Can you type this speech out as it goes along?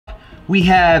we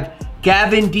have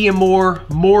GAVAN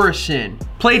Morrison.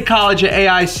 Played college at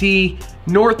AIC,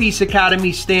 Northeast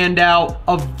Academy standout,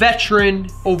 a veteran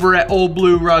over at Old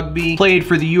Blue Rugby. Played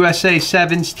for the USA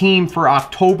Sevens team for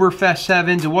Oktoberfest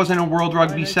Sevens. It wasn't a World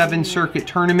Rugby Sevens circuit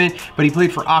tournament, but he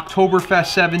played for Oktoberfest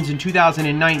Sevens in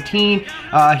 2019.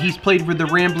 He's played for the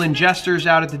Ramblin' Jesters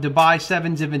out at the Dubai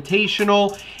Sevens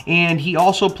Invitational, and he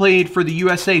also played for the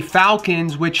USA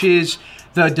Falcons, which is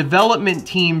the development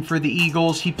team for the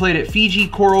Eagles. He played at Fiji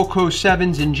Coral Coast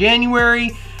Sevens in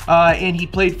January, and he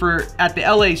played at the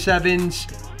LA Sevens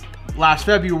last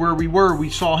February. We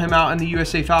saw him out in the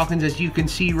USA Falcons, as you can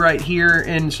see right here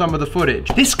in some of the footage.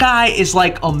 This guy is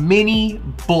like a mini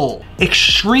bull.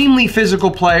 Extremely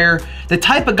physical player. The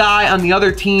type of guy on the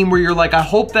other team where you're like, I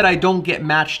hope that I don't get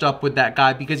matched up with that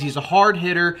guy, because he's a hard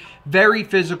hitter, very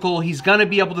physical. He's gonna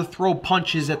be able to throw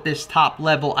punches at this top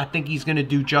level. I think he's gonna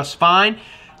do just fine.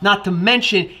 Not to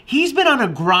mention, he's been on a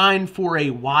grind for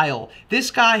a while. This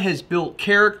guy has built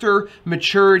character,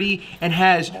 maturity, and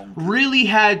has really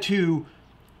had to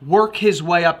work his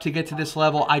way up to get to this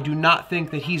level. I do not think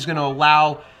that he's gonna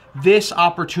allow this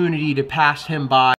opportunity to pass him by.